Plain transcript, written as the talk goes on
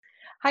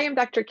Hi, I'm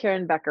Dr.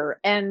 Karen Becker,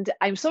 and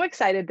I'm so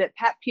excited that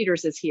Pat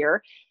Peters is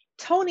here.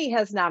 Tony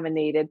has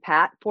nominated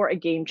Pat for a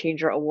Game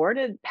Changer Award,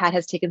 and Pat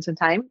has taken some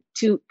time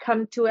to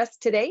come to us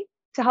today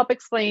to help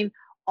explain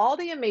all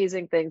the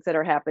amazing things that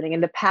are happening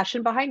and the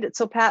passion behind it.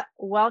 So, Pat,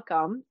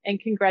 welcome and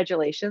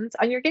congratulations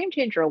on your Game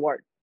Changer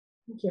Award.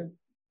 Thank you.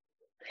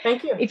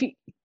 Thank you.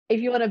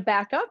 If you want to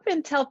back up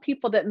and tell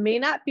people that may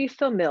not be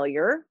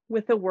familiar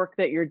with the work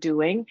that you're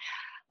doing,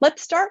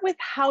 let's start with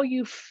how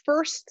you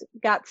first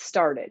got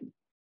started.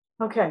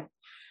 Okay.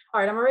 All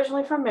right. I'm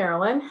originally from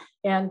Maryland,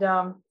 and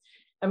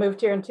I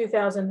moved here in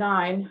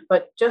 2009.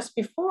 But just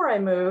before I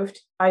moved,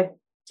 I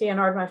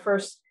TNR'd my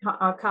first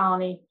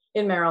colony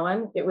in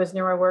Maryland. It was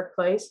near my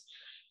workplace,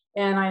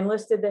 and I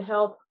enlisted the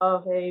help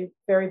of a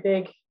very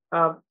big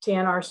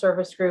TNR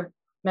service group,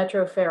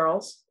 Metro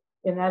Ferals,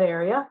 in that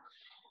area.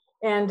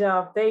 And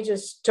they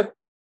just took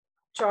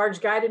charge,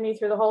 guided me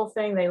through the whole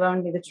thing. They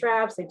loaned me the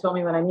traps. They told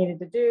me what I needed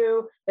to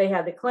do. They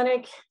had the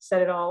clinic,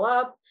 set it all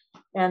up.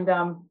 And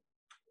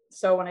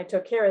so when I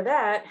took care of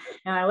that,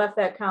 and I left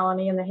that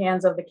colony in the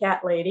hands of the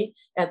cat lady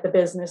at the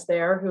business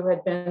there, who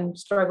had been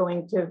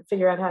struggling to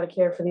figure out how to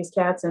care for these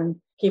cats and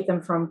keep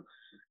them from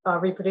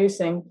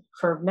reproducing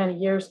for many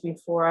years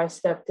before I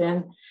stepped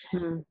in.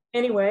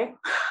 Anyway,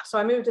 so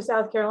I moved to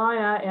South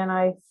Carolina, and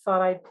I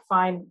thought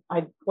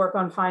I'd work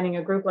on finding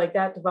a group like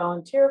that to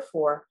volunteer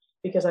for,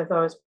 because I thought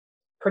it was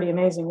pretty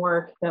amazing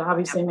work that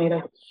obviously made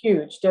a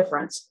huge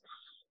difference,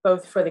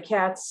 both for the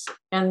cats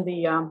and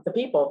the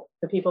people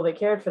that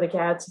cared for the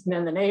cats, and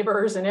then the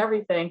neighbors and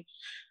everything.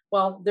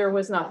 Well, there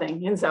was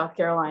nothing in South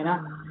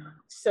Carolina,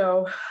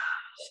 so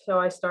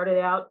I started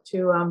out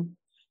to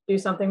do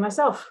something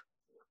myself.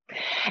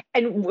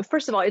 And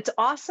first of all, it's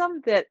awesome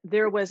that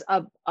there was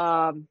a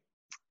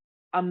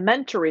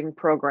mentoring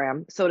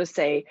program, so to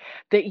say,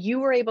 that you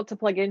were able to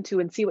plug into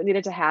and see what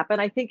needed to happen.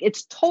 I think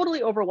it's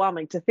totally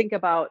overwhelming to think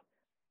about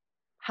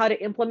how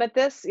to implement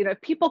this. You know, if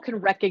people can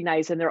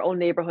recognize in their own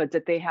neighborhoods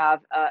that they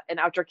have an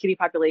outdoor kitty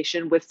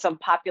population with some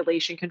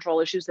population control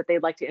issues that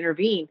they'd like to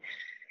intervene.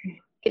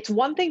 It's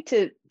one thing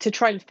to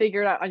try and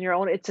figure it out on your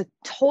own. It's a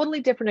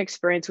totally different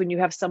experience when you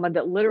have someone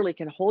that literally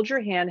can hold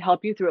your hand,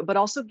 help you through it, but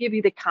also give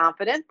you the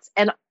confidence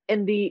and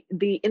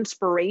the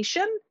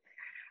inspiration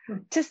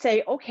to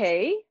say,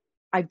 okay,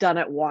 I've done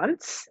it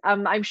once.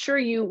 I'm sure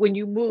when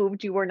you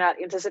moved, you were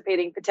not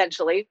anticipating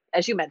potentially,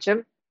 as you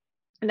mentioned,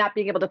 not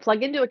being able to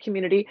plug into a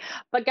community,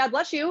 but God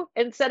bless you.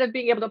 Instead of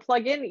being able to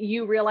plug in,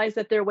 you realized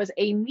that there was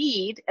a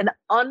need, an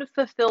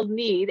unfulfilled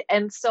need.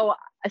 And so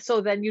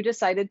then you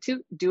decided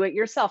to do it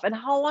yourself. And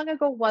how long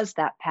ago was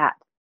that, Pat?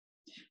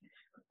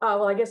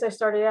 Well, I guess I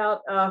started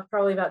out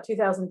probably about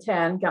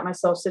 2010, got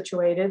myself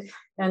situated.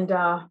 And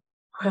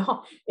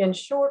well, in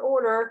short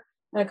order,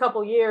 in a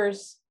couple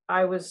years,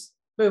 I was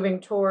moving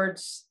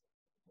towards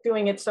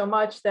doing it so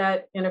much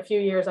that in a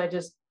few years, I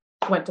just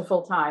went to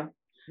full time.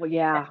 Well,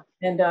 yeah.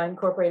 And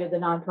incorporated the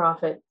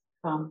nonprofit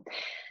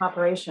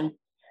operation.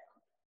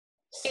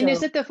 And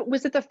was it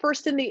the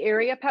first in the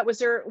area, Pat?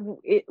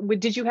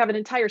 Did you have an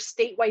entire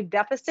statewide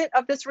deficit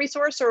of this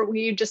resource, or were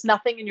you just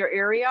nothing in your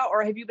area,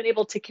 or have you been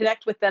able to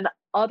connect with then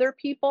other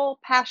people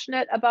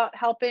passionate about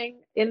helping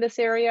in this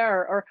area,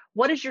 or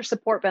what has your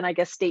support been, I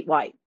guess,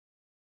 statewide?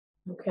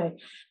 Okay,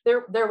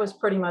 there was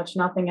pretty much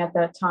nothing at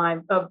that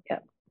time.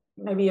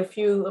 Maybe a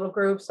few little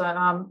groups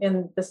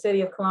in the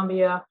city of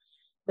Columbia.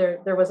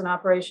 There was an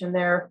operation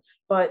there,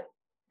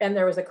 and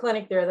there was a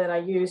clinic there that I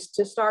used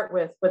to start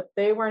with, but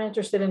they weren't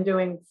interested in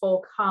doing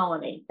full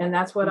colony. And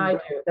that's what I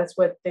do. That's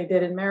what they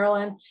did in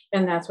Maryland.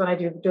 And that's what I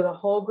do the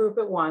whole group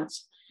at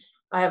once.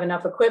 I have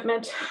enough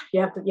equipment.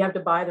 You have to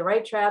buy the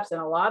right traps, and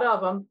a lot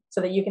of them,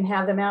 so that you can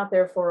have them out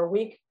there for a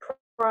week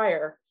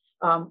prior.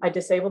 I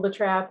disable the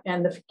trap,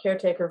 and the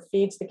caretaker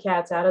feeds the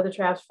cats out of the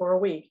traps for a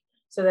week,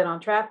 so that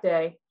on trap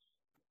day,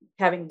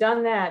 having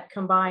done that,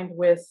 combined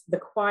with the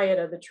quiet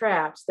of the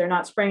traps, they're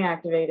not spring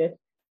activated.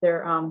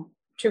 They're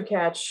true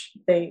catch.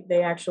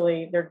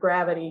 They're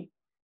gravity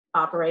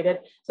operated.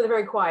 So they're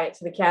very quiet.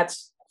 So the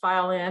cats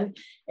file in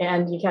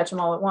and you catch them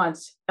all at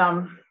once.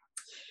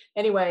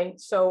 Anyway,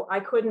 so I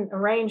couldn't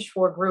arrange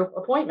for group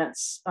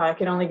appointments. I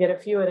could only get a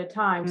few at a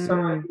time.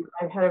 So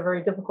I had a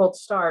very difficult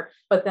start.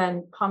 But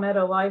then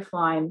Palmetto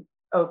Lifeline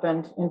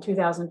opened in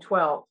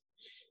 2012.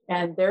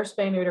 And their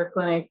spay-neuter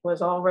clinic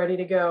was all ready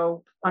to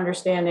go,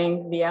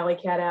 understanding the Alley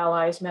Cat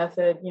Allies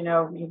method. You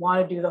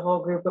want to do the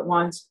whole group at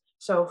once.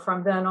 So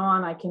from then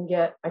on, I could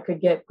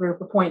get group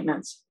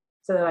appointments,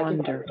 so that I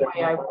could do it the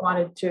way I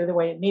wanted to, the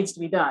way it needs to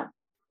be done.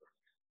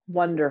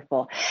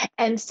 Wonderful.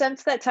 And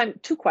since that time,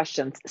 two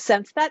questions.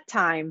 Since that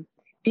time,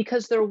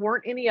 because there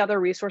weren't any other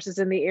resources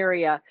in the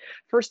area,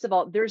 first of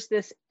all, there's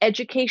this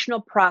educational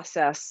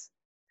process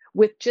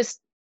with just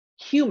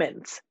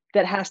humans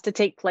that has to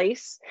take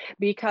place,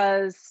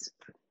 because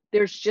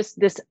there's just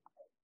this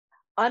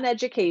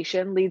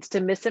uneducation leads to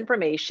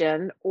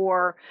misinformation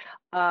or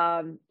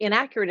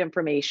inaccurate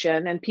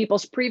information and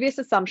people's previous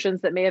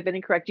assumptions that may have been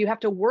incorrect. You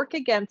have to work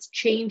against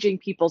changing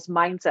people's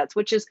mindsets,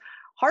 which is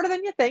harder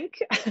than you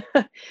think.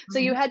 So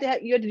you had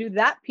to do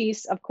that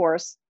piece, of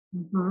course.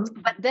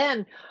 But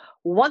then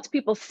once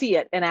people see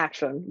it in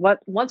action,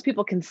 once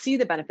people can see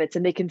the benefits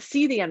and they can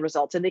see the end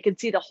results and they can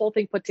see the whole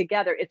thing put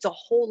together, it's a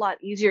whole lot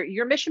easier.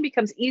 Your mission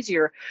becomes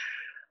easier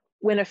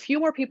when a few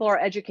more people are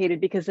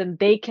educated, because then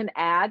they can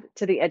add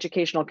to the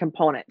educational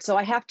component. So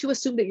I have to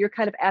assume that you're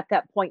kind of at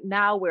that point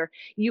now where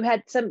you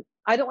had some,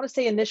 I don't want to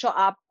say initial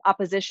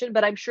opposition,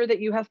 but I'm sure that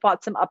you have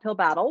fought some uphill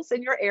battles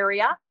in your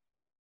area.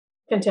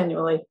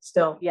 Continually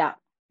still. Yeah.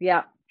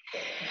 Yeah.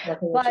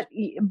 But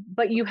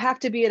you have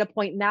to be at a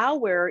point now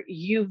where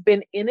you've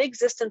been in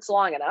existence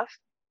long enough,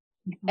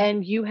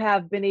 and you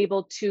have been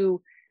able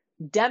to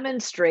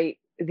demonstrate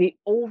the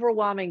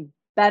overwhelming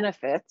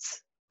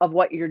benefits of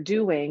what you're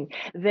doing,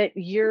 that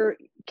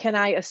can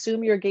I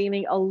assume you're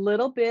gaining a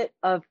little bit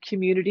of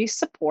community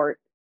support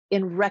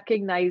in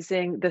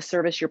recognizing the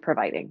service you're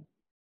providing?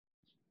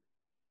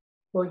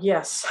 Well,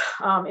 yes,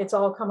 it's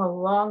all come a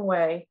long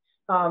way.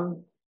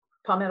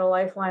 Palmetto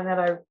Lifeline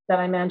that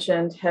I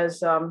mentioned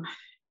has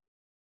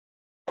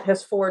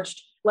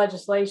forged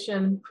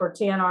legislation for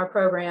TNR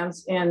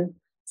programs in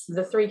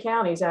the 3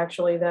 counties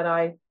actually that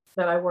I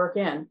work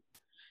in,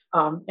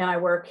 and I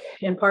work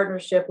in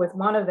partnership with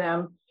one of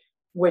them,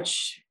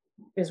 which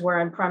is where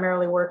I'm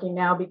primarily working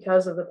now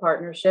because of the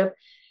partnership.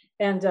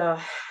 And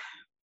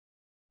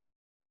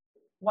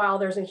while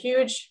there's a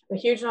huge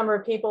number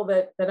of people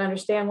that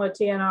understand what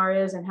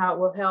TNR is and how it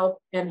will help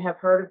and have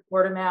heard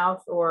word of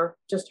mouth or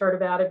just heard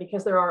about it,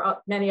 because there are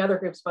many other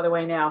groups, by the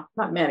way, now,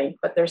 not many,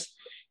 but there's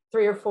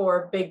 3 or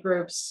 4 big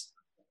groups,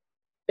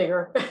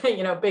 bigger,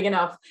 big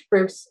enough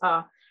groups,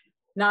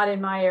 not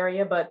in my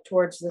area, but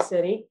towards the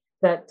city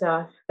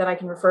that I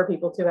can refer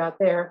people to out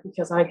there,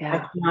 because I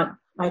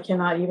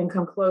cannot even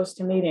come close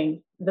to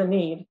meeting the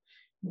need.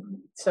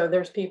 So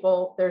there's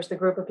the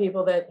group of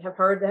people that have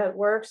heard that it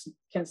works,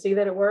 can see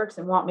that it works,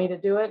 and want me to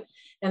do it.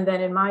 And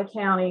then in my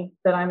county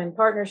that I'm in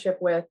partnership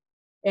with,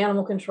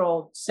 animal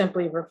control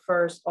simply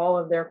refers all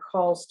of their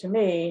calls to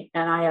me,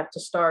 and I have to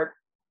start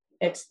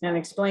and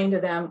explain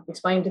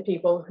to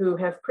people who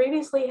have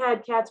previously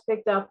had cats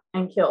picked up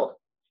and killed.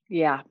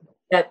 Yeah.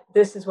 That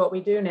this is what we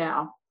do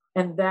now.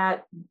 And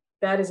that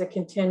is a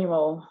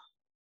continual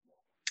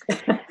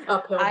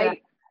uphill battle.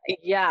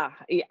 Yeah,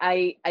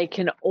 I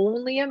can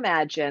only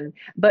imagine.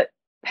 But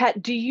Pat,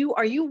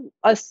 are you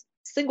a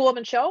single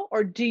woman show,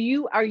 or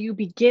are you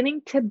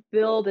beginning to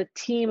build a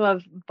team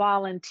of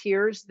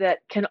volunteers that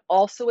can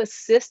also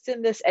assist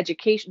in this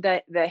education,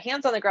 the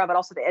hands on the ground, but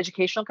also the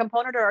educational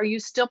component, or are you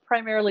still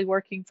primarily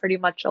working pretty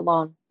much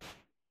alone?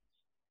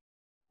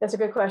 That's a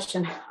good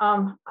question.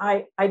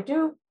 I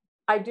do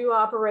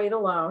operate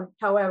alone.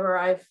 However,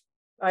 I've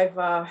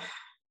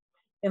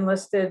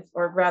enlisted,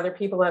 or rather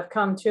people have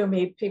come to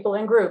me, people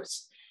in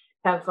groups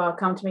have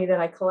come to me that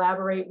I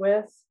collaborate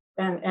with,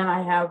 and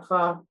I have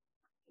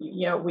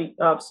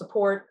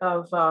support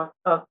of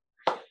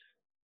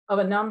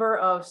a number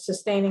of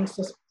sustaining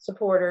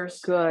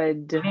supporters.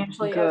 Good.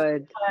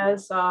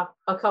 As a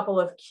couple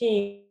of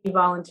key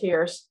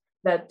volunteers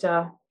that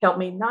help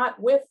me,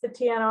 not with the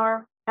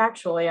TNR.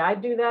 Actually, I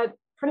do that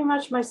pretty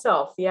much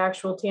myself, the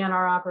actual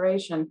TNR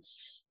operation,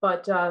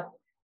 but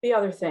the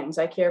other things.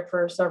 I care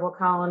for several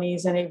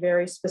colonies in a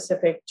very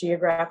specific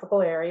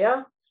geographical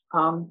area.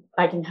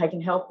 I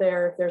can help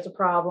there if there's a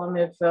problem.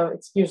 If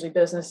it's usually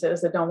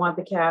businesses that don't want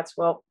the cats,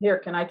 well, here,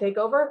 can I take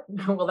over?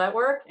 Will that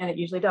work? And it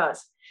usually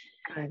does.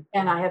 Good.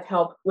 And I have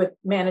help with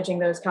managing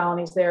those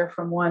colonies there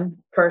from one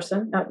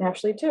person,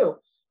 actually 2.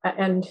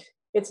 And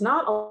it's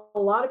not a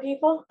lot of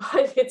people,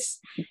 but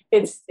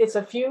it's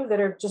a few that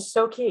are just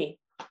so key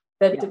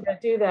that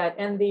do that.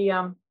 And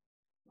the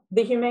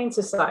Humane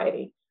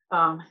Society.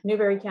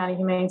 Newberry County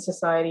Humane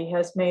Society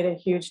has made a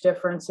huge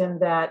difference in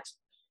that,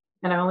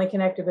 and I only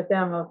connected with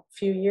them a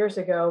few years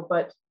ago,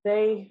 but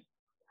they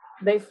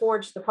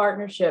forged the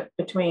partnership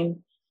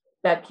between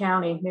that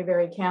county,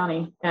 Newberry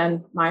County,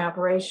 and my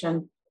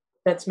operation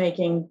that's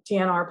making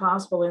TNR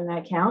possible in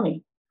that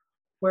county,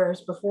 whereas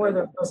before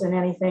there wasn't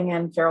anything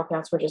and feral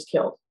cats were just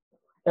killed.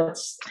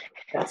 That's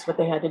what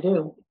they had to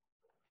do.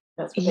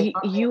 That's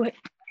what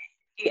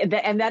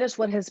and that is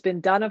what has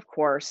been done, of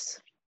course,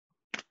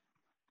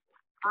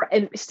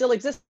 and still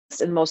exists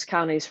in most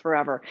counties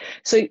forever.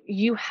 So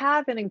you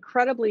have an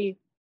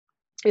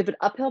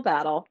uphill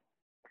battle.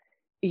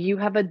 You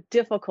have a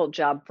difficult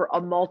job for a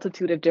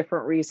multitude of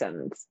different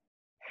reasons,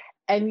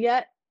 and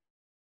yet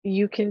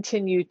you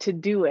continue to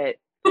do it.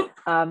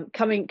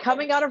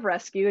 Coming out of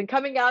rescue and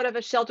coming out of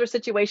a shelter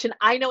situation,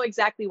 I know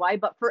exactly why.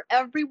 But for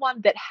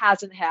everyone that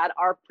hasn't had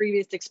our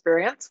previous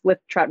experience with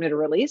trap, neuter,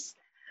 release,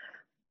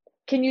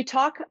 can you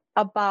talk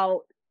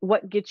about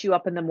what gets you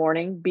up in the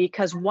morning?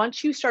 Because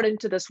once you start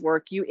into this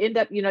work, you end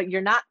up,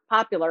 you're not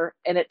popular,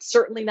 and it's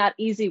certainly not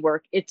easy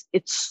work. It's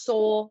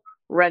soul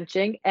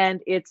wrenching,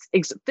 and it's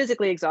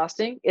physically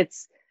exhausting.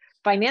 It's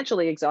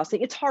financially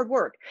exhausting. It's hard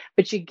work,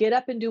 but you get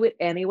up and do it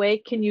anyway.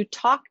 Can you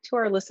talk to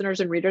our listeners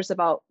and readers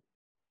about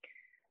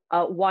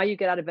why you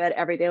get out of bed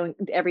every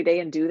day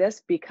and do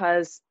this?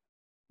 Because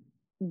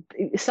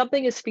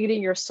something is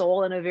feeding your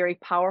soul in a very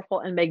powerful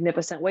and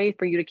magnificent way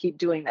for you to keep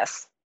doing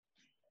this.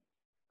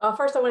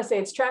 First, I want to say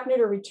it's trap,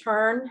 neuter,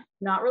 return,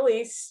 not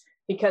release.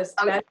 because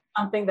Okay. that's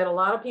something that a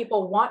lot of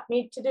people want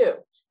me to do.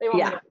 They want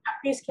me Yeah. to pack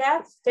these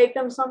cats, take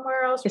them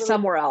somewhere else.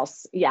 Somewhere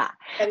else. Yeah.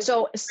 And it's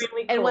So,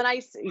 extremely and cool.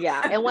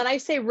 and when I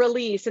say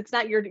release, it's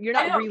not, you're I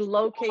not know. Oh, I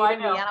relocating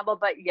the know. animal,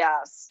 but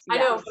yes, I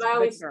know, yes, but I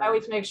return.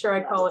 always make sure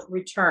I call it Yes.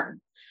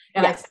 return.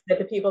 And I Yes. say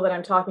to people that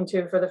I'm talking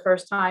to for the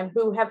first time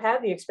who have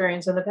had the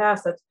experience in the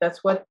past,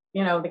 that's what,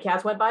 the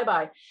cats went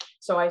bye-bye.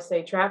 So I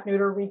say trap,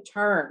 neuter,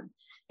 return.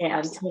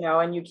 And,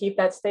 and you keep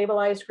that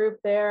stabilized group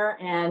there,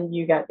 and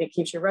it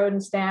keeps your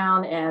rodents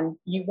down, and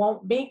you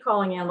won't be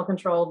calling animal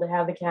control to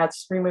have the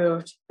cats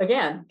removed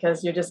again,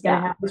 because you're just going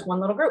to have this one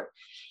little group.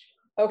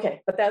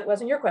 Okay, but that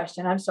wasn't your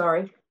question. I'm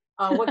sorry.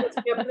 What gets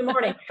me up in the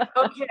morning?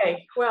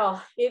 Okay,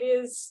 well, it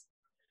is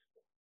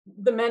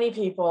the many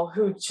people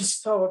who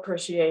just so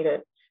appreciate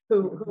it,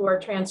 who are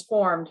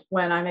transformed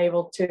when I'm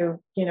able to,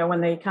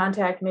 when they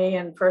contact me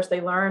and first they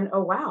learn,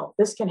 oh, wow,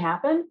 this can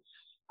happen.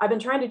 I've been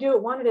trying to do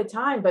it one at a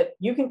time, but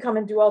you can come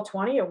and do all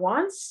 20 at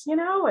once,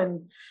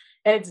 and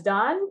it's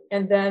done.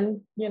 And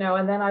then,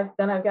 and then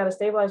I've got a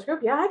stabilized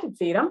group. Yeah, I can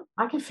feed them.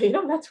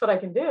 That's what I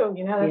can do.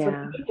 That's what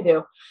you need to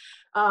do.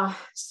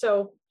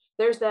 So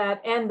there's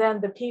that. And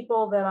then the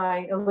people that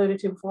I alluded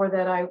to before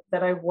that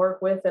I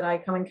work with, that I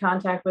come in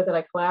contact with, that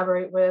I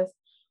collaborate with,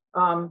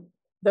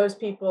 those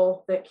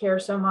people that care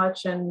so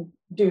much and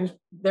do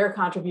their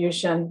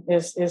contribution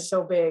is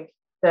so big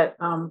that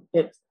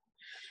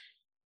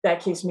that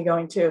keeps me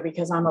going too,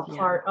 because I'm a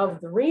part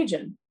of the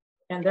region.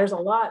 And there's a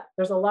lot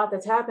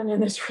that's happened in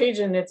this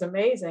region. It's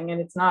amazing.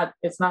 And it's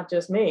not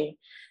just me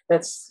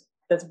that's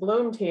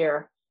bloomed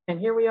here.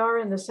 And here we are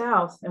in the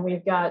South, and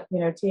we've got,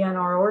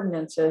 TNR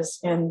ordinances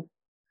in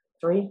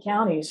 3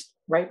 counties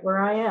right where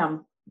I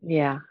am.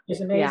 Yeah.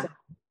 It's amazing. Yeah.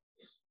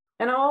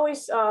 And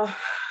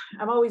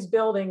I'm always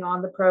building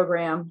on the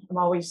program. I'm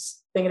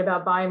always thinking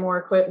about buying more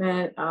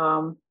equipment.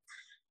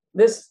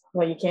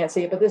 Well, you can't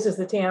see it, but this is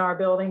the TNR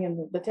building,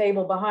 and the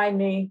table behind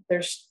me,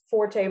 there's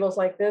 4 tables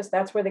like this.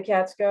 That's where the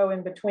cats go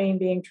in between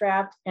being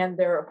trapped and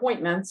their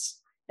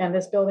appointments. And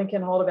this building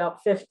can hold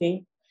about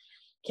 50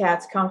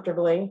 cats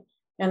comfortably.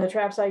 And the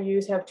traps I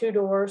use have 2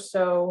 doors.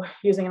 So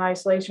using an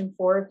isolation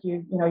fork,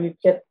 you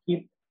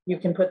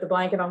can put the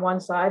blanket on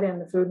one side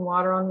and the food and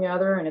water on the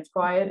other, and it's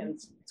quiet and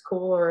it's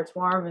cool, or it's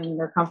warm and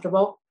they're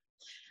comfortable.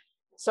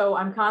 So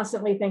I'm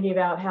constantly thinking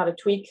about how to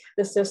tweak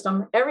the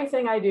system.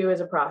 Everything I do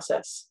is a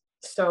process.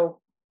 So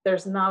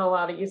there's not a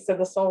lot of use to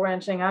the soul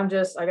wrenching. I got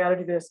to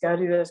do this,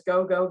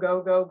 go, go, go,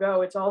 go,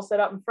 go. It's all set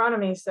up in front of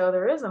me. So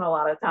there isn't a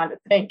lot of time to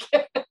think.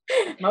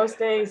 Most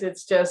days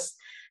it's just,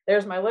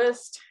 there's my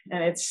list,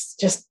 and it's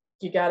just,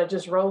 you got to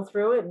just roll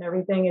through it, and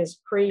everything is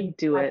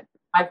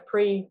I've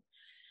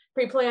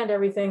pre-planned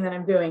everything that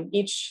I'm doing.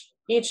 Each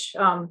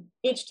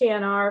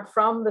TNR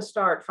from the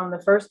start, from the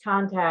first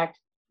contact,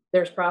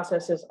 there's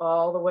processes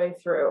all the way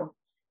through.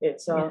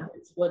 It's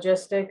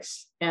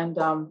logistics, and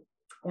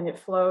it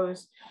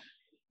flows,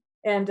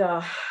 and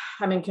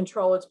I'm in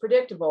control. It's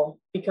predictable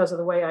because of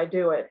the way I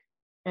do it,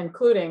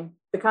 including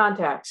the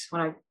contacts.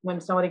 When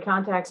somebody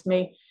contacts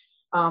me,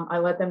 I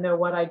let them know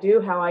what I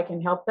do, how I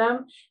can help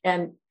them,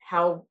 and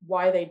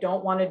why they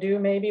don't want to do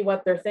maybe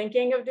what they're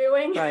thinking of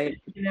doing, right?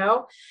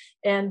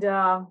 And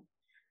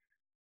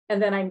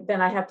then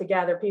I have to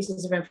gather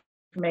pieces of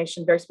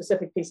information, very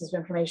specific pieces of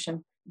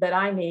information that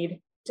I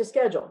need to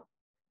schedule.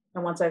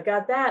 And once I've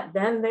got that,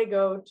 then they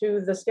go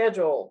to the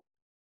schedule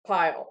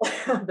pile,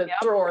 the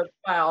drawer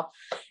pile,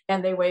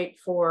 and they wait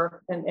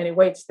for, and it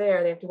waits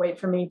there. They have to wait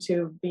for me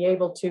to be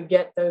able to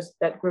get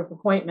that group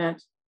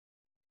appointment,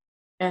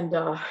 and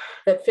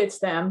that fits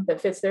them,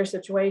 that fits their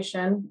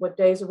situation, what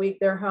days a week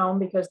they're home,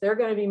 because they're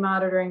going to be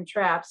monitoring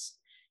traps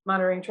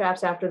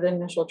after the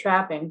initial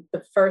trapping,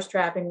 the first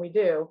trapping we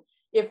do.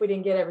 If we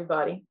didn't get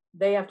everybody,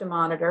 they have to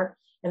monitor,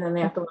 and then they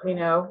have to let me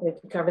know. They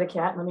have to cover the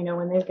cat and let me know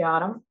when they've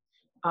got them.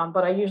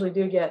 But I usually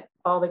do get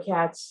all the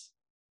cats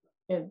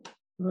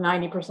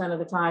 90% of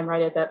the time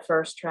right at that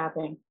first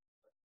trapping,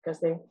 because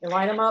they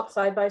line them up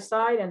side by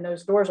side, and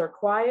those doors are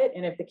quiet.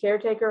 And if the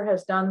caretaker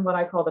has done what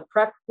I call the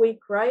prep week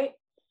right,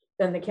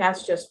 then the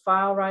cats just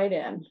file right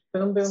in.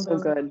 Boom, boom, so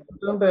boom, good.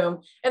 boom,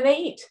 boom. And they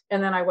eat.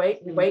 And then we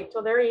wait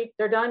till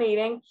they're done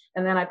eating.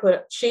 And then I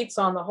put sheets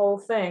on the whole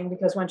thing,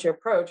 because once you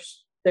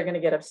approach, they're going to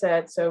get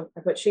upset. So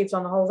I put sheets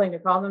on the whole thing to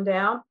calm them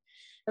down,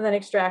 and then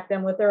extract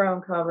them with their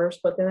own covers,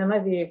 put them in my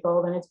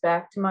vehicle. Then it's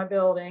back to my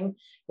building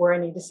where I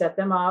need to set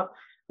them up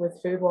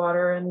with food,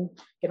 water, and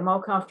get them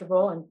all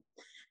comfortable. And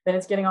then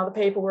it's getting all the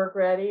paperwork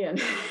ready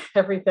and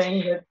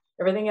everything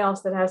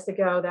else that has to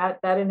go.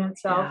 That in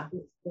itself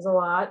is a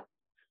lot.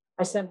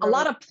 I sent a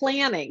lot of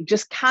planning,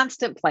 just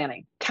constant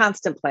planning.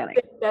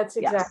 That's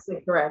exactly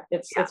correct.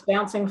 It's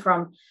bouncing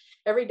from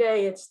every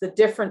day. It's the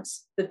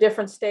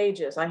different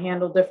stages. I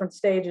handle different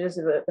stages.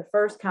 The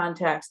first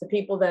contacts, the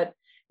people that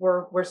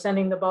we're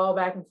sending the ball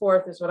back and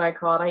forth is what I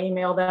call it. I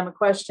email them a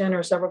question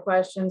or several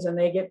questions, and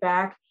they get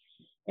back.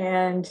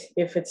 And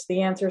if it's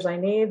the answers I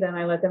need, then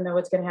I let them know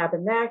what's going to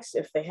happen next.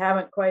 If they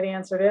haven't quite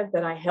answered it,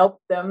 then I help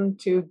them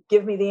to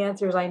give me the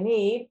answers I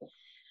need.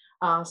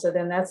 So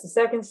then that's the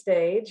second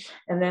stage.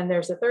 And then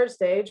there's the third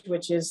stage,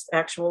 which is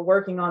actual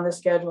working on the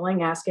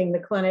scheduling, asking the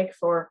clinic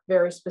for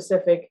very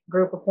specific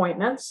group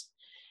appointments,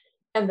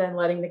 and then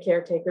letting the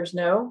caretakers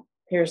know,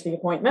 here's the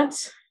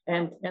appointments.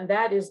 And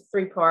that is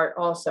 3-part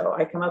also.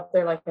 I come up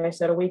there, like I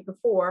said, a week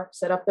before,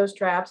 set up those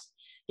traps,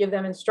 give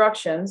them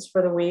instructions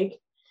for the week.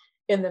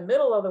 In the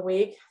middle of the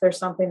week, there's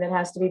something that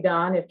has to be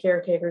done. If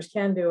caretakers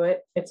can do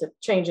it, it's a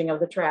changing of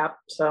the trap.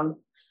 So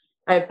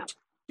I have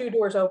 2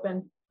 doors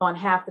open on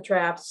half the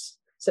traps,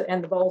 so,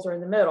 and the bowls are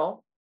in the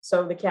middle.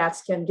 So the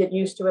cats can get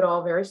used to it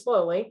all very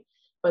slowly.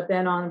 But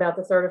then on about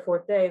the 3rd or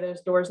 4th day,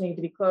 those doors need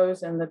to be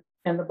closed and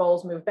the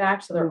bowls move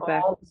back. So they're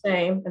all the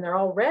same and they're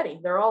all ready.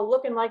 They're all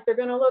looking like they're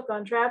going to look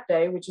on trap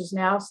day, which is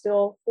now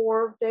still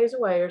 4 days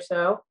away or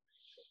so.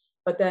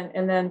 But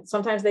then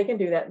sometimes they can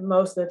do that.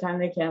 Most of the time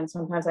they can.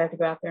 Sometimes I have to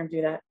go out there and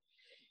do that.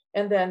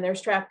 And then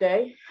there's trap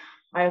day.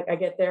 I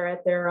get there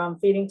at their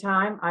feeding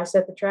time. I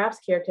set the traps.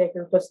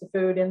 Caretaker puts the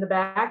food in the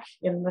back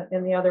in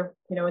the other,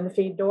 in the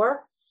feed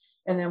door.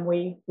 And then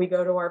we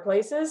go to our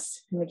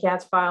places and the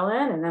cats file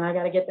in, and then I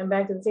got to get them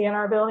back to the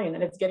TNR building, and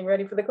then it's getting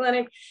ready for the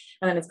clinic,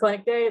 and then it's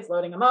clinic day. It's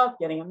loading them up,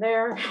 getting them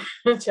there,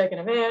 checking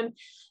them in.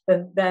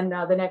 Then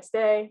the next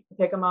day,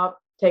 pick them up,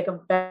 take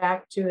them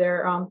back to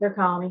their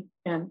colony,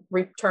 and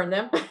return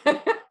them,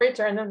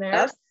 return them there.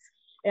 Yes.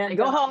 And they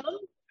go home.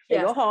 They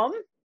go home.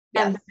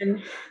 And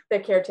then the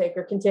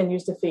caretaker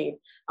continues to feed.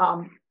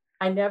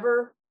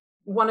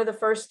 One of the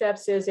first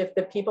steps is if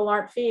the people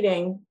aren't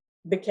feeding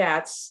the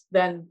cats,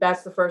 then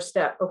that's the first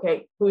step.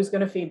 Okay, who's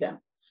going to feed them?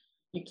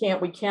 We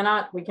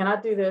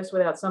cannot do this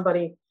without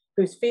somebody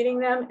who's feeding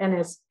them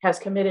and has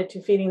committed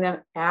to feeding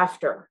them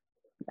after,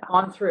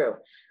 on through.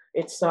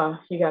 It's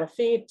you got to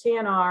feed,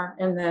 TNR,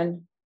 and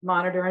then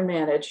monitor and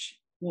manage,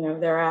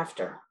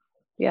 thereafter.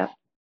 Yeah.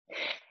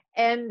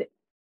 And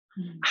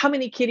how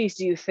many kitties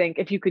do you think,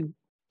 if you could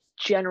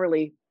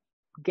generally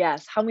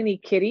guess, how many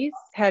kitties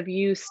have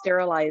you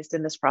sterilized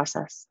in this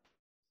process?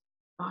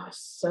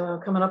 So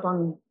coming up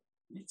on,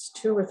 it's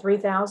 2,000 or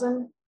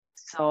 3,000.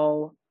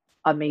 So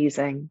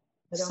amazing.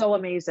 So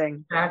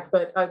amazing.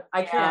 But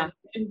I can.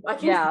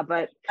 Yeah,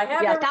 but I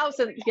have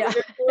thousands. Yeah.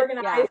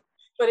 Organized,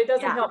 but it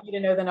doesn't help me to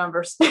know the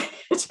numbers.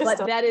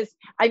 But that is,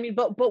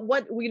 but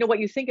what what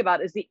you think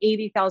about is the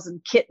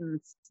 80,000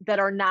 kittens that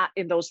are not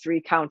in those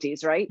 3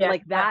 counties, right?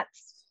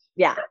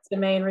 Yeah, that's the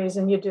main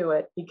reason you do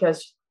it,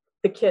 because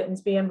the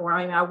kittens being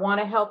born. I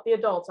want to help the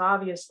adults,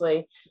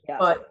 obviously,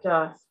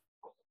 but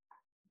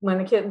when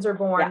the kittens are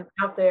born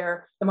out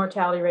there, the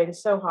mortality rate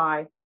is so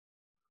high.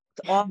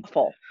 It's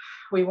awful.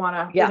 We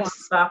want to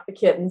stop the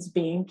kittens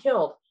being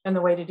killed. And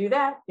the way to do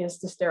that is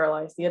to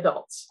sterilize the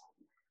adults.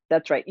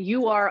 That's right.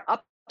 You are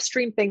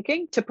upstream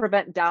thinking to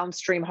prevent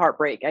downstream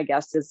heartbreak, I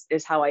guess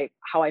is how I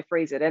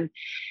phrase it.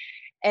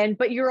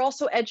 But you're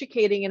also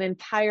educating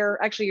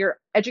you're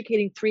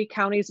educating 3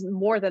 counties,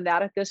 more than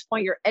that at this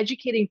point. You're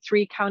educating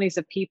 3 counties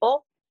of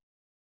people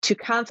to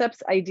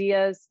concepts,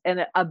 ideas,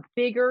 and a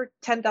bigger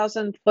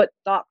 10,000 foot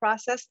thought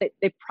process that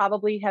they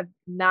probably have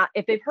not,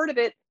 if they've heard of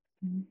it,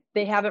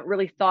 they haven't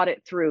really thought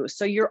it through.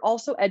 So you're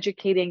also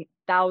educating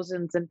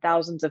thousands and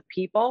thousands of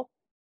people,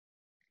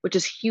 which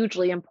is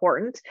hugely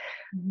important,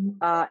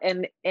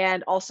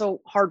 and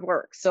also hard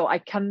work. So I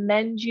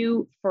commend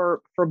you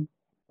for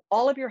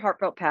all of your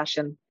heartfelt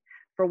passion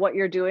for what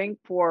you're doing,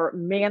 for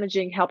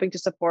managing, helping to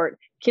support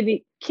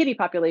kitty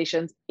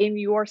populations in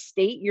your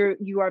state.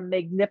 You are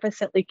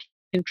magnificently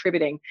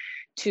contributing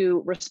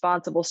to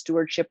responsible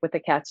stewardship with the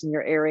cats in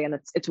your area, and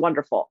it's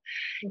wonderful.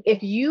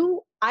 If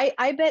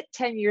I bet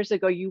 10 years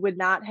ago you would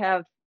not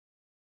have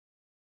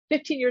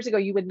 15 years ago,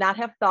 you would not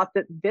have thought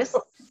that this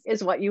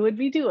is what you would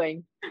be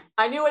doing.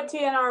 I knew what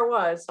TNR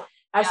was.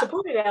 I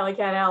supported Alley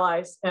Cat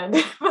Allies, but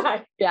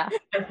I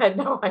had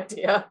no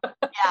idea.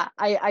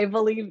 I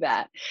believe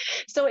that.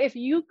 So if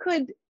you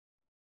could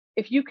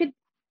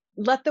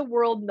let the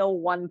world know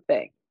one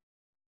thing,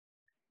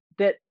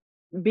 that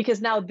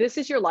because now this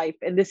is your life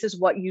and this is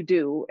what you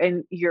do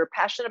and you're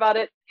passionate about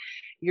it,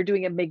 you're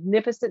doing a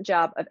magnificent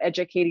job of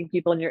educating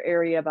people in your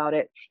area about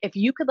it. If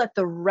you could let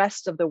the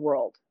rest of the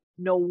world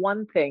know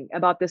one thing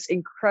about this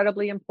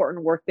incredibly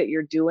important work that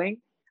you're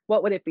doing,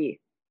 what would it be?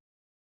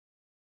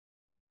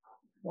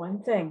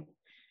 One thing.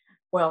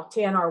 Well,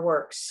 TNR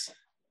works.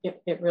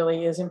 It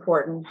really is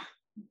important.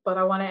 But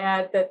I want to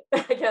add that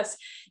I guess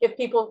if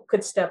people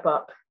could step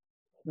up,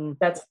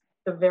 that's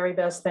the very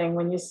best thing.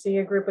 When you see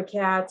a group of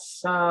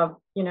cats,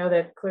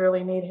 that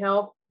clearly need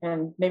help,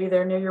 and maybe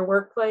they're near your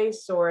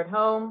workplace or at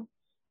home,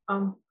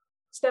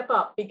 step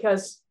up,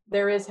 because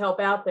there is help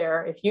out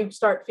there. If you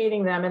start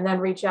feeding them and then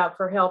reach out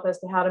for help as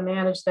to how to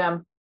manage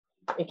them,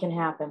 it can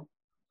happen.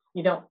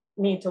 You don't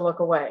need to look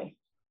away.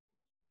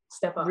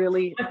 Step up.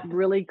 Really,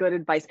 really good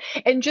advice.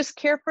 And just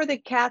care for the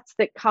cats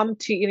that come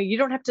to you. You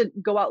don't have to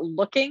go out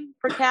looking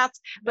for cats,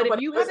 but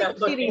if you have a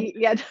kitty,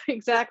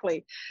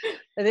 exactly.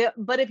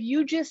 But if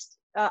you just,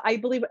 I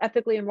believe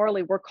ethically and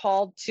morally, we're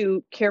called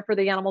to care for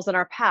the animals in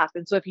our path.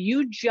 And so if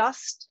you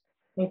just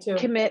Me too.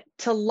 commit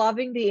to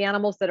loving the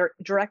animals that are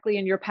directly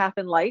in your path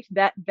in life,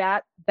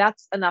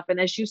 that's enough. And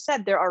as you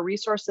said, there are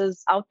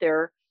resources out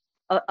there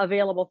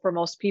available for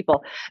most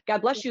people.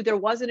 God bless you. There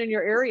wasn't in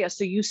your area,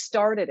 so you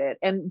started it.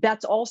 And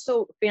that's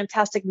also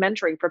fantastic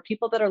mentoring for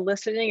people that are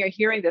listening or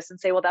hearing this and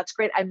say, well, that's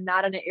great. I'm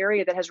not in an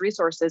area that has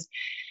resources.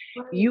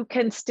 Right. You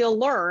can still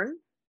learn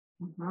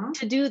Mhm.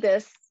 to do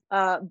this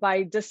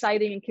by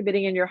deciding and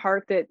committing in your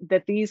heart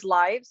that these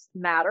lives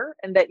matter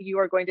and that you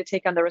are going to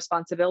take on the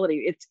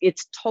responsibility.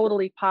 It's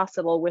totally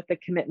possible with the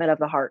commitment of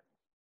the heart.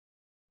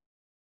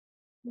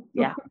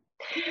 Yeah.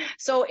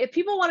 So if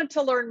people wanted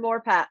to learn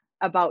more, Pat,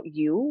 about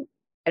you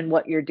and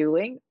what you're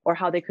doing or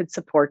how they could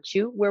support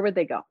you, where would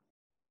they go?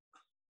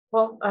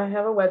 Well, I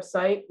have a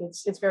website.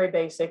 It's very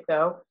basic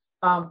though,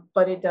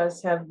 but it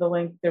does have the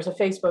link. There's a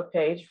Facebook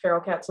page,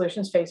 Feral Cat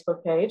Solutions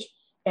Facebook page,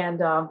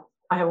 and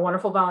I have a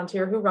wonderful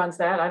volunteer who runs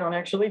that. I don't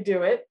actually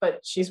do it, but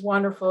she's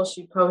wonderful.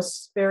 She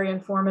posts very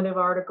informative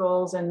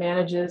articles and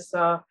manages.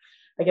 I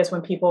guess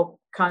when people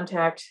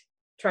try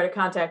to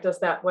contact us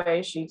that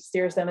way, she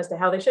steers them as to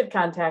how they should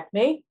contact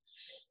me.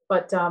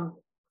 But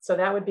so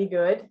that would be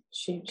good.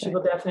 She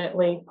will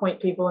definitely point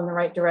people in the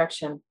right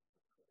direction.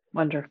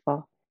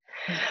 Wonderful.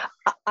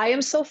 I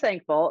am so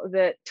thankful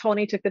that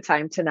Tony took the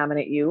time to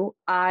nominate you.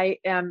 I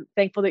am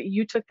thankful that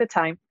you took the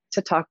time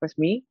to talk with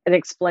me and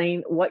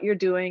explain what you're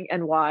doing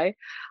and why.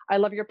 I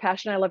love your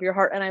passion. I love your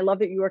heart. And I love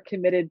that you are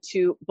committed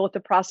to both the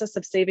process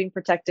of saving,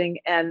 protecting,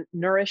 and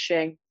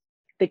nourishing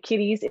the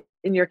kitties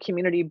in your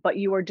community, but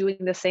you are doing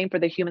the same for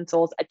the human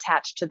souls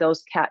attached to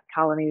those cat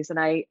colonies. And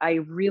I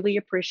really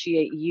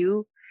appreciate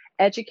you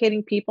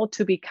educating people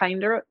to be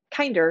kinder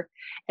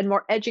and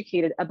more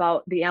educated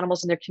about the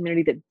animals in their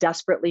community that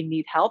desperately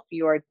need help.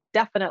 You are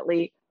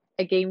definitely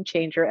a game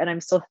changer. And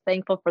I'm so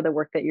thankful for the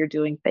work that you're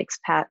doing. Thanks,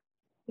 Pat.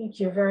 Thank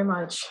you very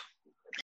much.